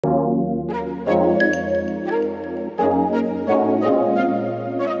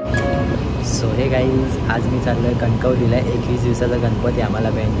हे guys, आज मी चाललो आहे कणकवलीला. 21 दिवसाचा गणपती आम्हाला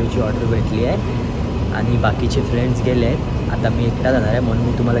बँजोची ऑर्डर भेटली आहे आणि बाकीचे फ्रेंड्स गेले आहेत. आता मी एकटा जाणार आहे म्हणून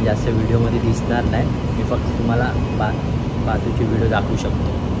मी तुम्हाला जास्त व्हिडिओमध्ये दिसणार नाही. मी फक्त तुम्हाला बाजूची व्हिडिओ दाखवू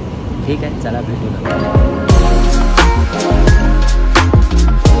शकतो. ठीक आहे, चला भेटू नका.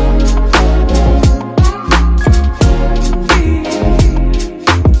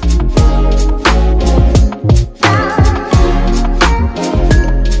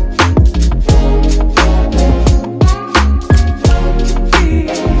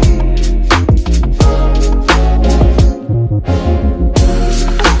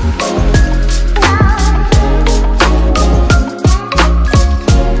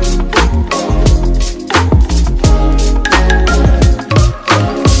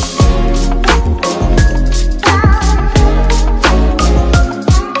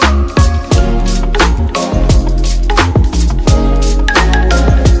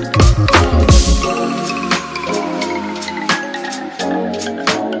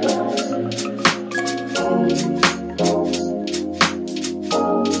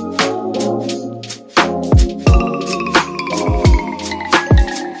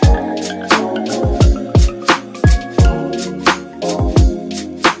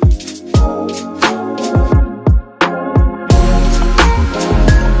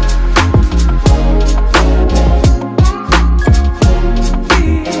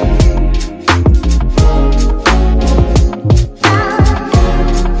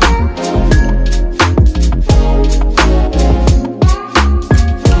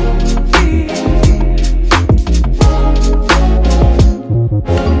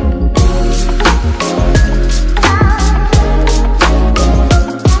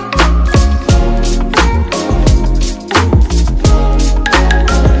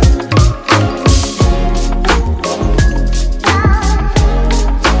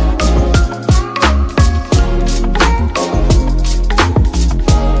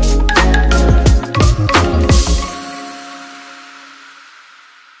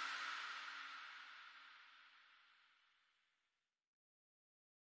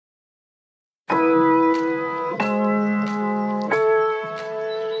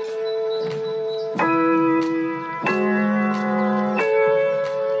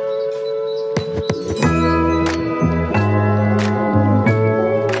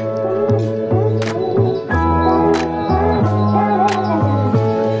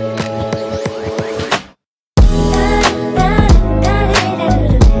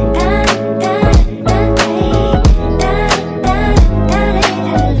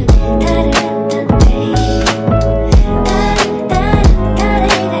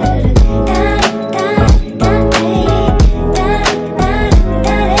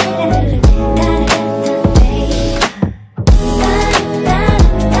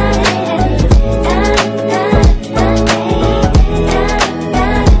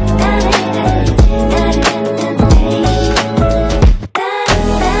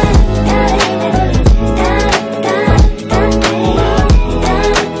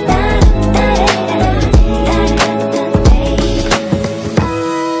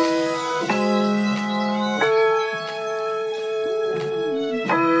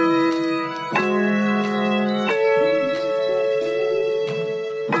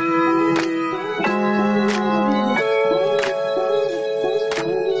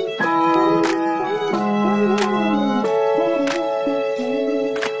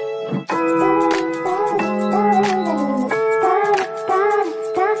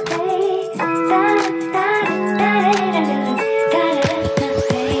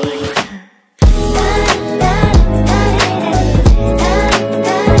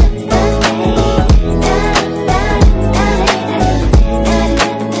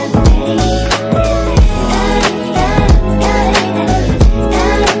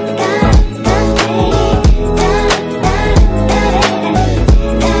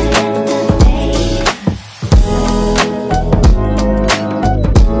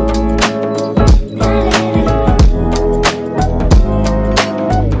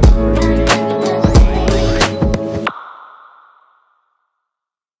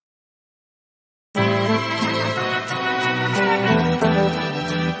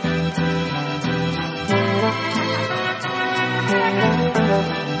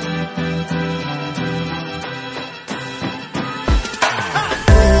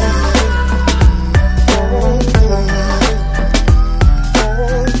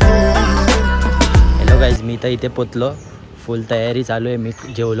 तर इथे पोचलो, फुल तयारी चालू आहे. मी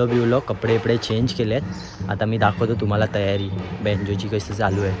जेवलो बिवलो, कपडे चेंज केलेत. आता मी दाखवतो तुम्हाला तयारी बँजोची कशी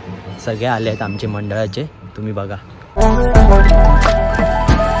चालू आहे. सगळे आले आहेत आमचे मंडळाचे, तुम्ही बघा.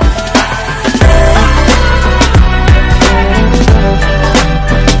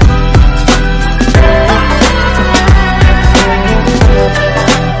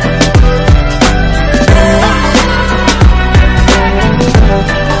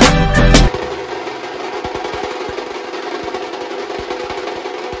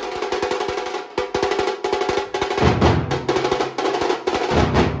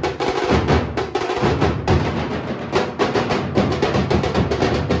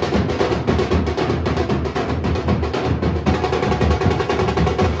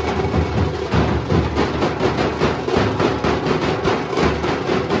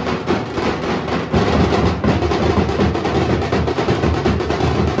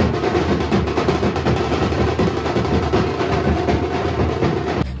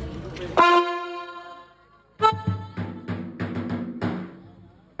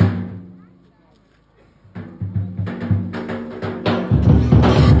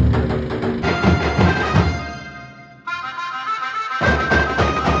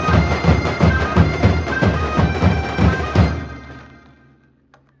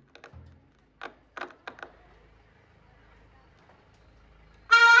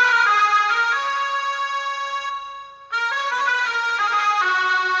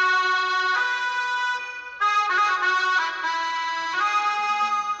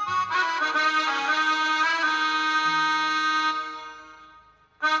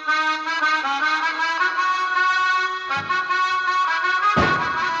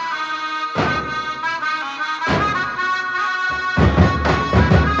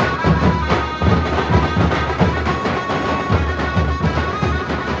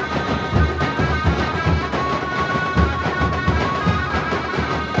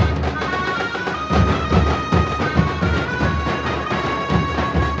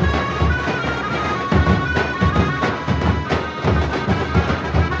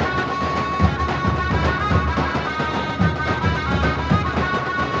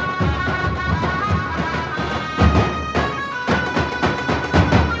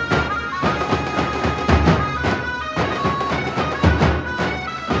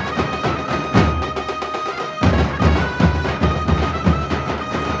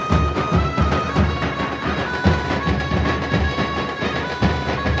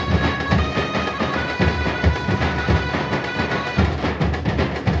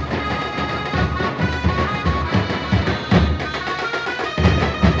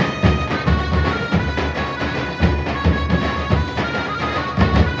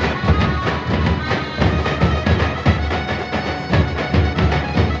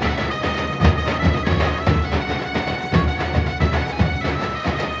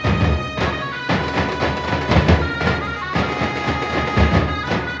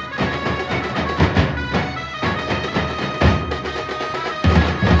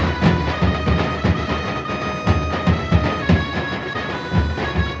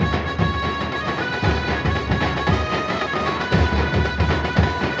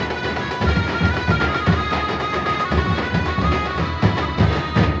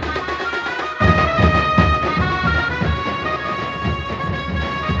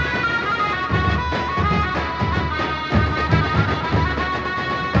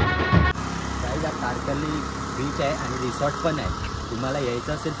 बीच आहे आणि रिसॉर्ट पण आहे. तुम्हाला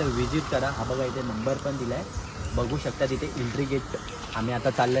यायचं असेल तर व्हिजिट करा. हा बघा इथे नंबर पण दिला आहे, बघू शकता तिथे एंट्री गेट आम्ही आता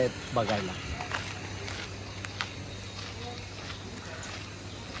चाललो आहे बघायला.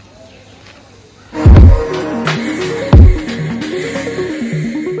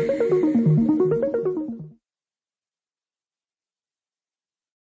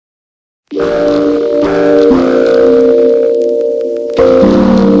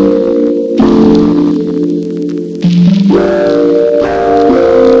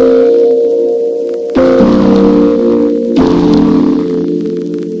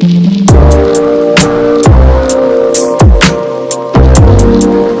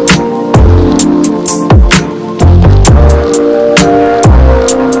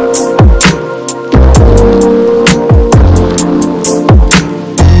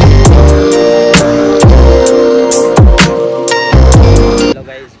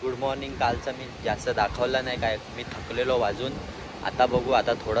 कालचं मी जास्त दाखवलं नाही काय, मी थकलेलो वाजून. आता बघू,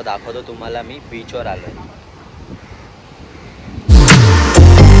 आता थोडं दाखवतो तुम्हाला. मी बीचवर आलो आहे.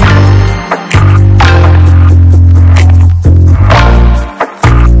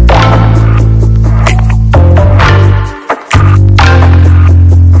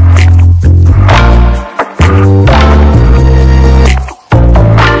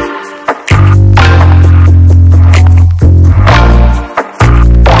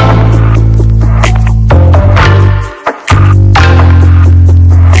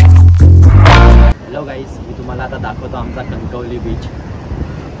 मी तुम्हाला आता दाखवतो आमचा कणकवली बीच.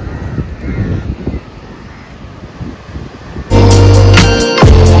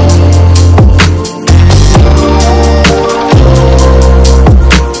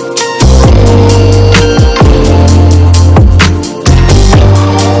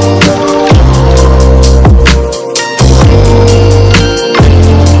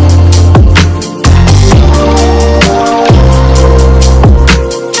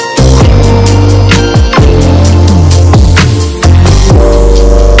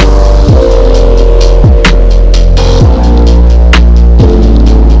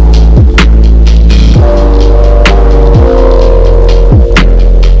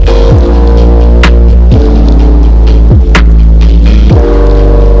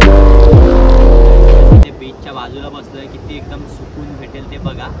 किती एकदम सुकून भेटेल ते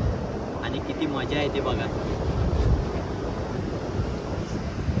बघा आणि किती मजा येते बघा.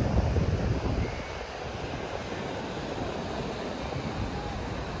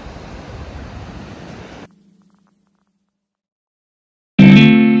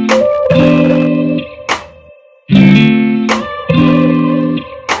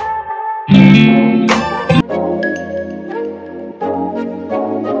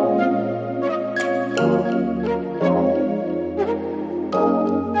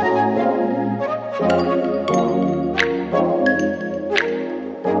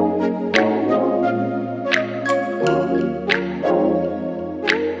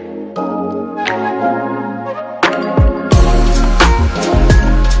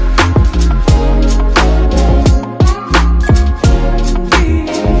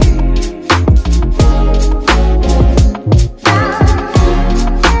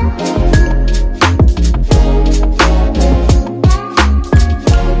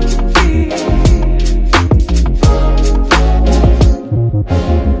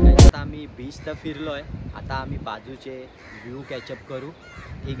 फिरलो आहे, आता आम्ही बाजूचे व्ह्यू कॅचअप करू.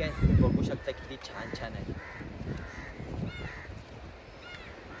 ठीक आहे, बघू शकता किती छान छान आहे.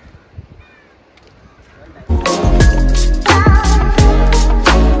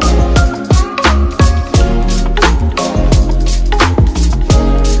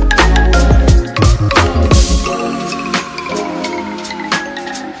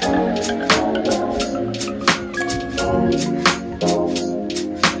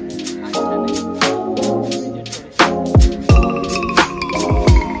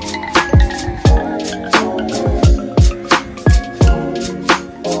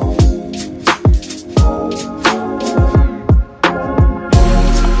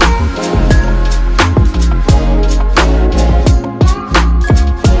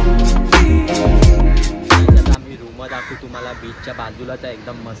 तुम्हाला बीचच्या बाजूलाच आहे,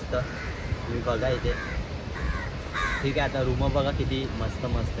 एकदम मस्त. तुम्ही बघा इथे. ठीक आहे, आता रूम बघा किती मस्त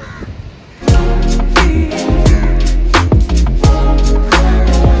मस्त आहे.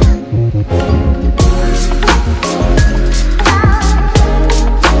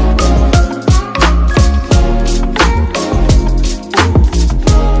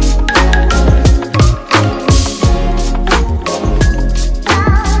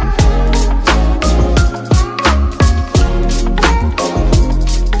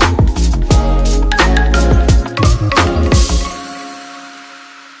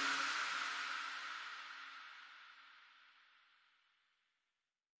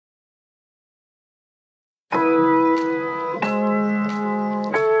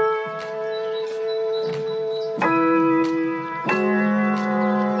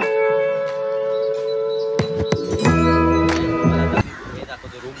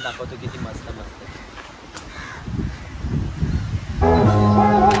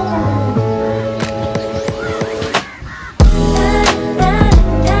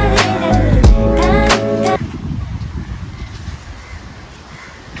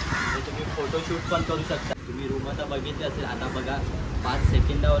 5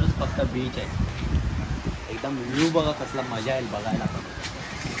 सेकंदावरच फक्त बीच आहे. एकदम व्ह्यू बघा कसला मजा येईल बघायला पण.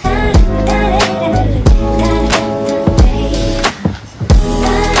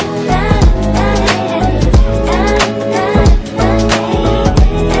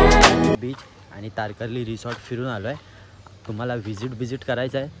 बीच आणि तारकर्ली रिसॉर्ट फिरून आलो आहे. तुम्हाला व्हिजिट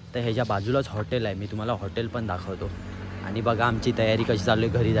करायचं आहे तर ह्याच्या बाजूलाच हॉटेल आहे. मी तुम्हाला हॉटेल पण दाखवतो. आणि बघा आमची तयारी कशी चालू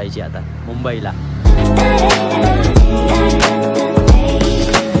आहे घरी जायची आता मुंबईला.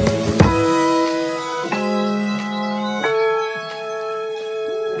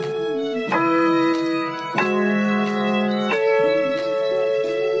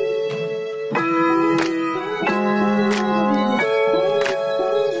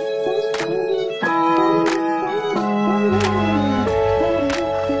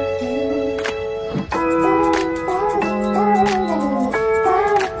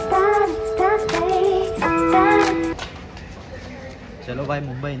 चलो भाई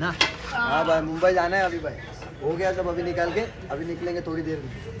मुंबई ना. हाँ भाई मुंबई जाना है अभी भाई. हो गया सब अभी निकाल के. अभी निकलेंगे थोड़ी देर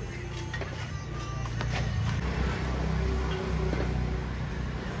में.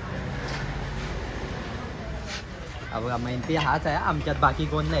 अब मेहनती हाच आहे आमच्यात. बाकी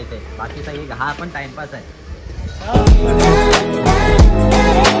कोण नाही ते. बाकी सगळे हा पण टाइमपास आहे.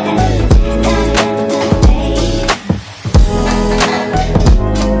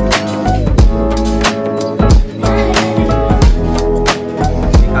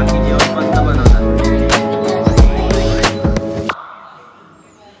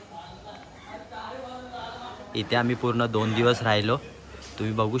 इथे आम्ही पूर्ण 2 दिवस राहिलो.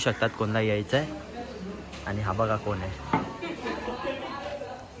 तुम्ही बघू शकतात कोणाला यायचं आहे. आणि हा बघा कोण आहे.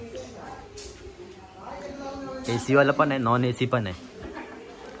 AC वाला पण आहे, नॉन AC पण आहे.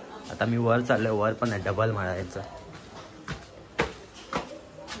 आता मी वर चाललोय. वर पण आहे डबल मारायचं.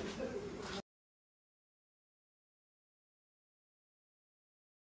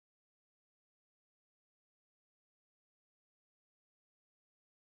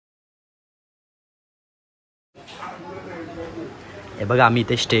 हे बघा आम्ही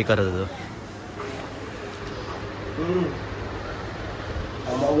इथे स्टे करत होतो.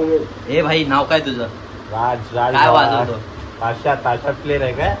 ए भाई नाव काय तुझं? राज. राज काय वाजवतो? ताशा प्लेयर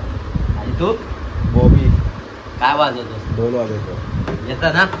आहे काय? आणि तू? बॉबी. काय वाजवतो? ढोल वाजवतो.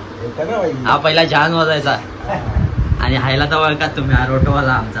 येतं ना? येतं ना भाई. हा पहिला झान वाजायचा. आणि हायला तर ओळखा तुम्ही. हा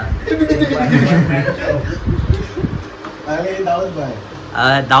रोटोवाला आमचा. दाऊद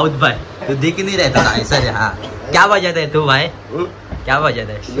भाई. दाऊद भाई तू दिख नहीं रहता था ऐसा. हाँ क्या बजाता है तू भाई? क्या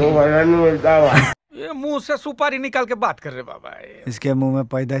बजाता है? ये मुंह से सुपारी निकाल के बात कर रहे बाबा. इसके मुंह में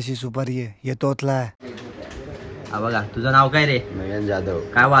पैदाशी सुपारी है. ये तोतला है. हा बघा तुझं नाव काय रे? नयन जाधव.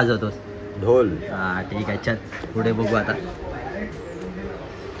 काय वाजवतोस? ढोल. हा ठीक आहे. चल पुढे बघू आता.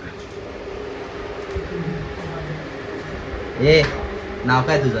 ए नाव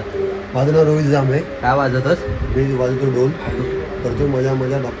काय तुझं? माझं नाव रोहित जांभळे. काय वाजवतोस? मी वाजवतो ढोल. करतो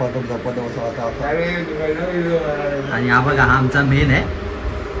मजा धप्पाटप असं आता. आणि हा बघा हा आमचा मेन आहे.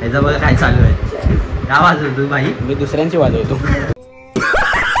 ह्याचं बघा काय चालू आहे. काय वाजवतो भाई? मी दुसऱ्यांची वाजवतो.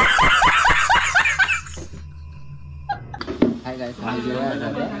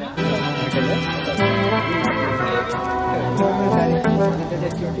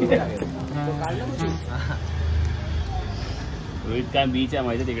 रोहित काय बीच आहे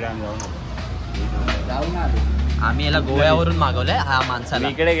माहिती तिकडे आम्ही जाऊ ना. आम्ही याला गोव्यावरून मागवलंय हा माणसाला.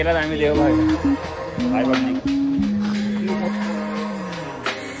 इकडे गेला आम्ही देवबाग काय बघ नाही.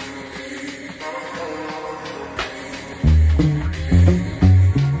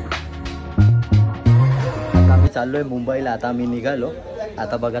 आम्ही चाललोय मुंबईला. आता आम्ही निघालो.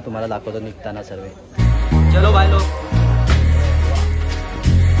 आता बघा तुम्हाला दाखवतो निघताना सर्व. चलो बाय लोग.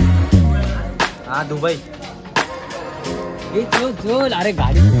 हा दुबई. चल अरे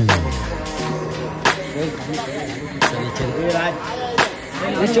गाडी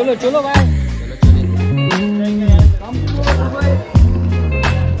चलो चलो भाई.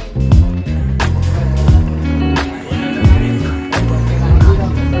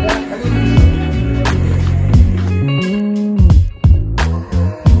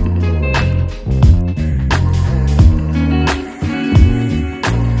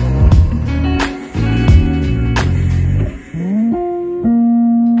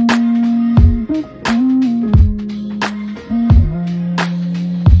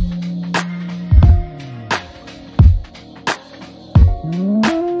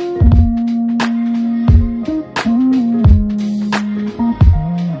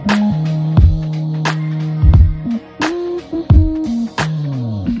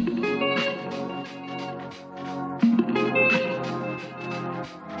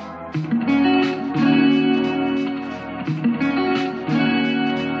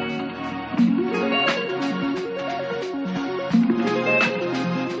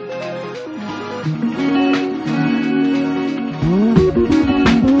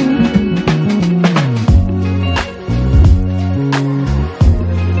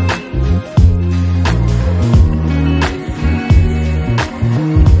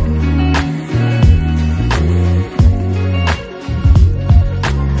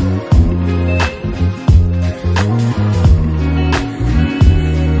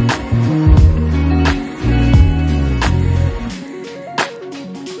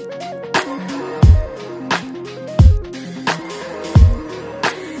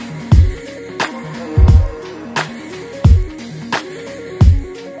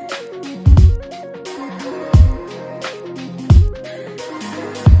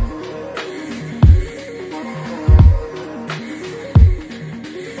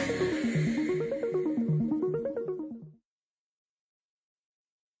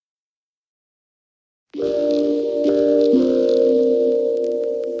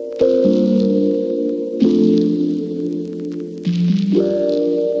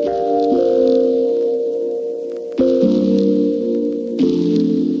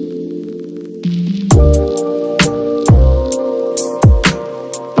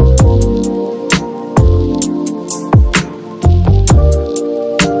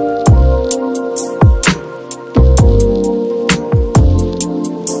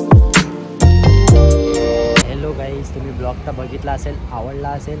 आत्ता बघितला असेल, आवडला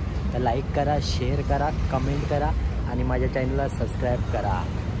असेल तर लाईक करा, शेअर करा, कमेंट करा आणि माझ्या चॅनलला सबस्क्राईब करा.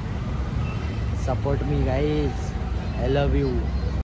 Support me guys. I love you.